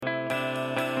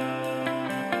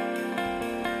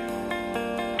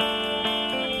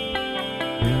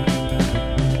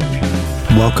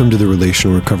Welcome to the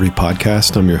Relational Recovery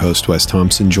Podcast. I'm your host, Wes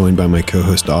Thompson, joined by my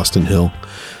co-host, Austin Hill.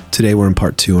 Today, we're in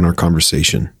part 2 on our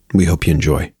conversation. We hope you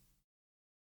enjoy.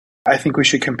 I think we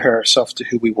should compare ourselves to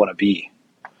who we want to be.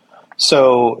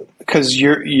 So, because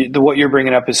what you're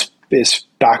bringing up is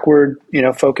backward,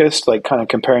 focused, like kind of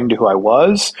comparing to who I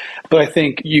was. But I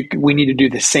think we need to do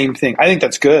the same thing. I think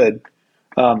that's good.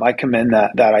 I commend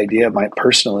that idea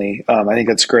personally. I think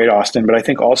that's great, Austin. But I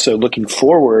think also looking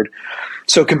forward,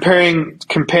 so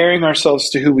comparing ourselves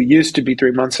to who we used to be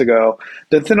 3 months ago,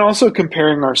 but then also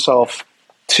comparing ourselves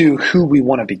to who we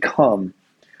want to become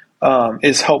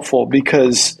is helpful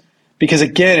because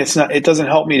again, it doesn't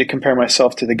help me to compare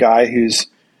myself to the guy who's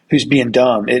being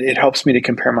dumb. It helps me to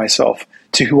compare myself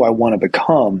to who I want to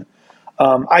become.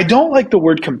 I don't like the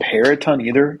word compare a ton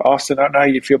either, Austin. I don't know how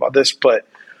you feel about this, but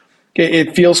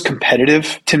it feels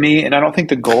competitive to me, and I don't think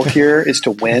the goal here is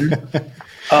to win.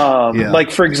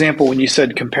 Like, for example, when you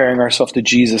said comparing ourselves to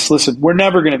Jesus, listen, we're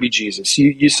never going to be Jesus.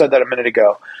 You said that a minute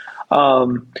ago.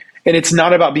 And it's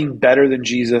not about being better than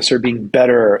Jesus or being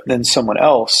better than someone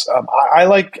else. I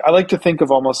like to think of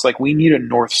almost like we need a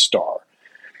North Star.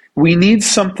 We need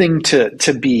something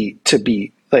to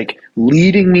be like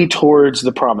leading me towards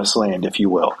the promised land, if you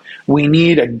will. We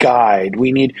need a guide.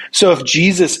 So if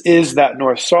Jesus is that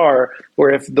North Star, or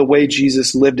if the way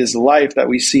Jesus lived his life that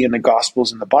we see in the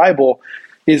Gospels and the Bible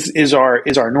is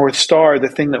our North Star, the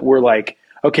thing that we're like,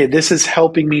 okay, this is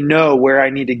helping me know where I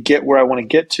need to get where I want to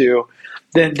get to,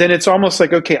 then it's almost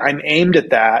like, okay, I'm aimed at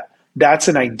that. That's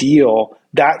an ideal.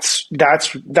 That's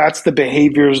the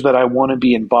behaviors that I want to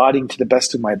be embodying to the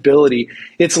best of my ability.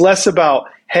 It's less about,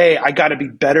 hey, I got to be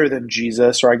better than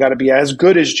Jesus, or I got to be as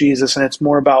good as Jesus. And it's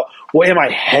more about, well, am I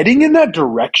heading in that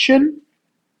direction?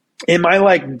 Am I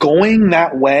like going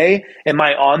that way? Am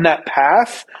I on that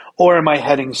path, or am I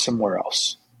heading somewhere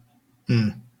else?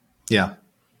 Yeah,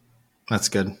 that's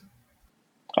good.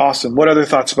 Awesome. What other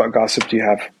thoughts about gossip do you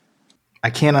have? I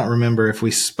cannot remember if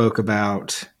we spoke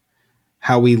about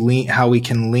how we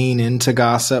can lean into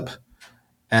gossip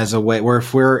as a way where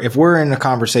if we're in a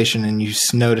conversation and you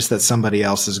notice that somebody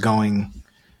else is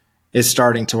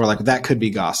starting to, we're like, that could be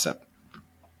gossip.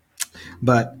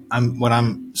 But what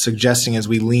I'm suggesting is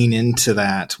we lean into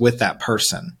that with that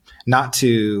person, not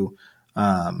to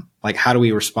like, how do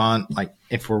we respond? Like,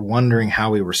 if we're wondering how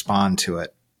we respond to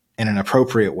it in an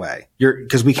appropriate way,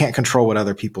 because we can't control what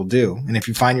other people do. And if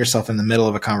you find yourself in the middle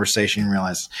of a conversation and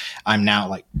realize I'm now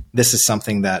like, this is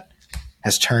something that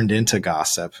has turned into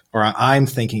gossip, or I'm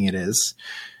thinking it is,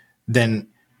 then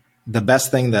the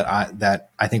best thing that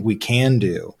I think we can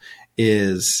do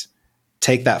is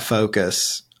take that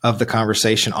focus of the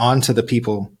conversation onto the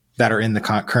people that are in the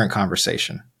current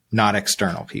conversation, not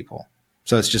external people.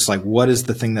 So it's just like, what is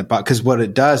the thing because what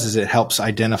it does is it helps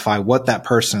identify what that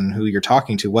person who you're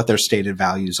talking to, what their stated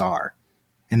values are.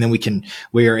 And then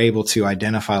we are able to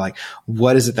identify, like,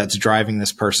 what is it that's driving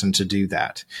this person to do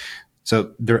that?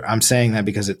 So I'm saying that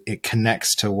because it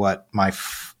connects to what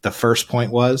the first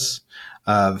point was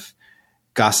of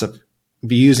gossip,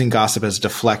 using gossip as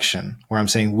deflection, where I'm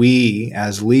saying we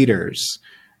as leaders,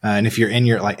 and if you're in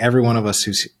like every one of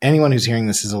us anyone who's hearing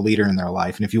this is a leader in their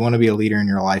life. And if you want to be a leader in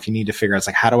your life, you need to figure out,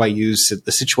 like, how do I use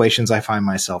the situations I find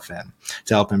myself in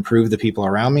to help improve the people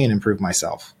around me and improve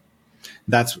myself?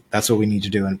 That's what we need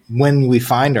to do. And when we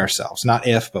find ourselves, not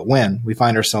if, but when we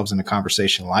find ourselves in a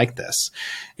conversation like this,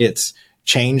 it's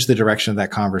change the direction of that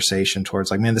conversation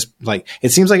towards, like, man, this, like, it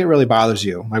seems like it really bothers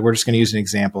you. Like, we're just going to use an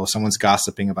example of someone's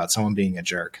gossiping about someone being a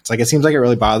jerk. It's like, it seems like it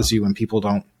really bothers you when people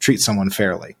don't treat someone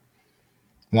fairly.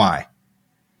 Why?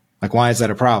 Like, why is that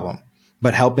a problem?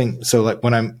 But so like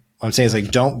what I'm saying is,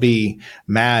 like, don't be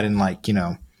mad and, like,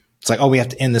 it's like, oh, we have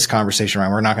to end this conversation,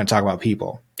 right? We're not going to talk about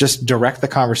people. Just direct the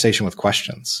conversation with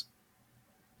questions.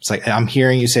 It's like, I'm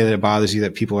hearing you say that it bothers you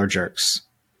that people are jerks.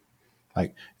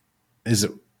 Like, is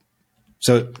it?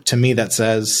 So to me, that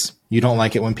says you don't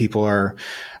like it when people are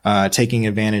taking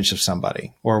advantage of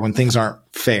somebody, or when things aren't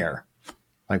fair.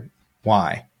 Like,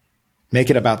 why? Make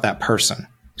it about that person,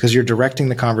 because you're directing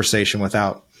the conversation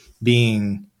without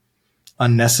being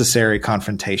unnecessary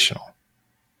confrontational.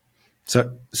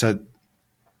 So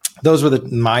those were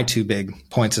my 2 big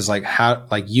points, is like how,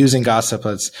 like, using gossip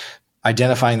as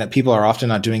identifying that people are often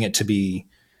not doing it to be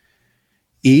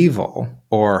evil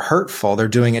or hurtful. They're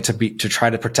doing it to try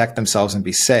to protect themselves and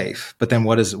be safe. But then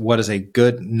what is a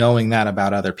good, knowing that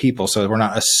about other people, so we're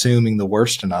not assuming the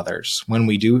worst in others when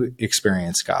we do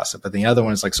experience gossip. But the other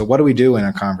one is like, so what do we do in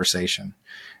a conversation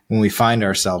when we find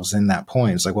ourselves in that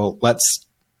point? It's like, well,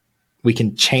 we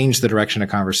can change the direction of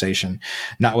conversation,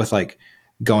 not with like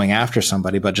going after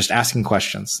somebody, but just asking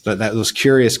questions. Those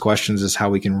curious questions is how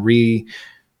we can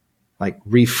like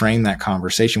reframe that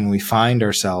conversation when we find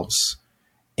ourselves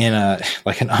in an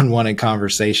unwanted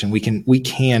conversation. We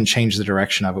can change the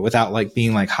direction of it without like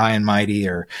being like high and mighty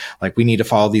or like we need to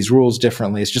follow these rules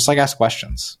differerly. It's just like ask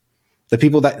questions.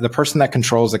 The person that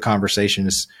controls the conversation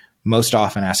is most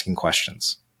often asking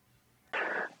questions.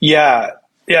 Yeah.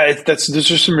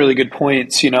 Those are some really good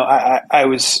points. I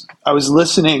was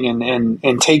listening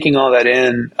and taking all that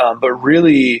in, but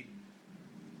really,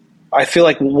 I feel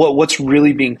like what's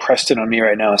really being pressed in on me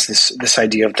right now is this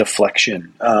idea of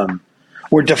deflection.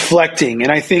 We're deflecting,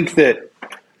 and I think that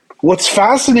what's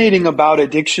fascinating about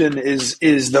addiction is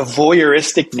the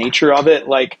voyeuristic nature of it.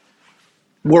 Like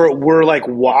we're like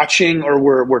watching, or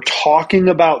we're talking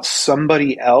about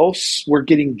somebody else. We're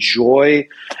getting joy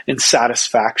and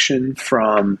satisfaction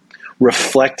from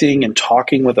reflecting and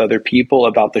talking with other people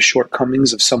about the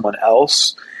shortcomings of someone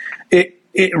else.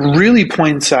 It really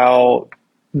points out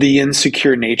the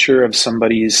insecure nature of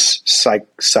somebody's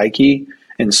psyche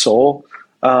and soul.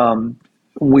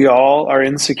 We all are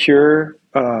insecure,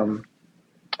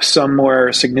 some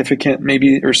more significant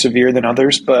maybe or severe than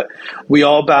others, but we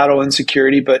all battle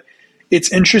insecurity. But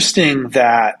it's interesting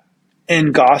that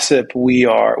in gossip we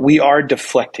are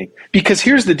deflecting, because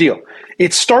here's the deal.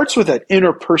 It starts with an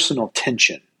interpersonal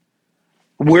tension.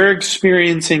 We're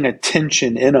experiencing a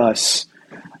tension in us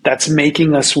that's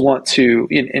making us want to,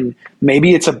 and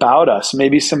maybe it's about us.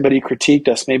 Maybe somebody critiqued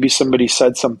us. Maybe somebody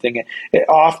said something. It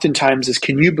oftentimes is,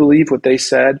 can you believe what they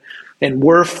said? And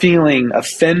we're feeling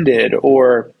offended,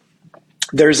 or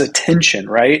there's a tension,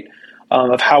 right,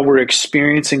 of how we're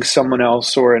experiencing someone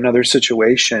else or another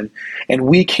situation. And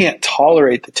we can't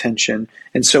tolerate the tension.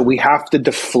 And so we have to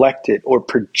deflect it or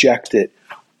project it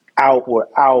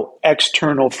out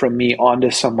external from me onto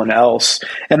someone else.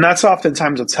 And that's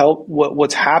oftentimes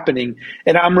what's happening.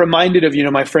 And I'm reminded of,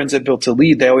 my friends at Built to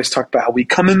Lead. They always talk about how we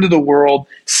come into the world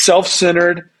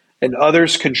self-centered and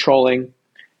others controlling.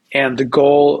 And the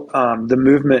goal, the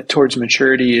movement towards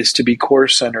maturity is to be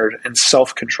core-centered and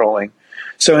self-controlling.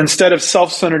 So instead of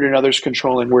self-centered and others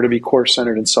controlling, we're to be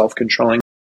core-centered and self-controlling.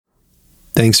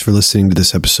 Thanks for listening to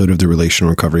this episode of the Relational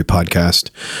Recovery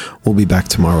Podcast. We'll be back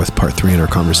tomorrow with part 3 in our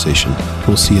conversation.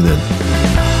 We'll see you then.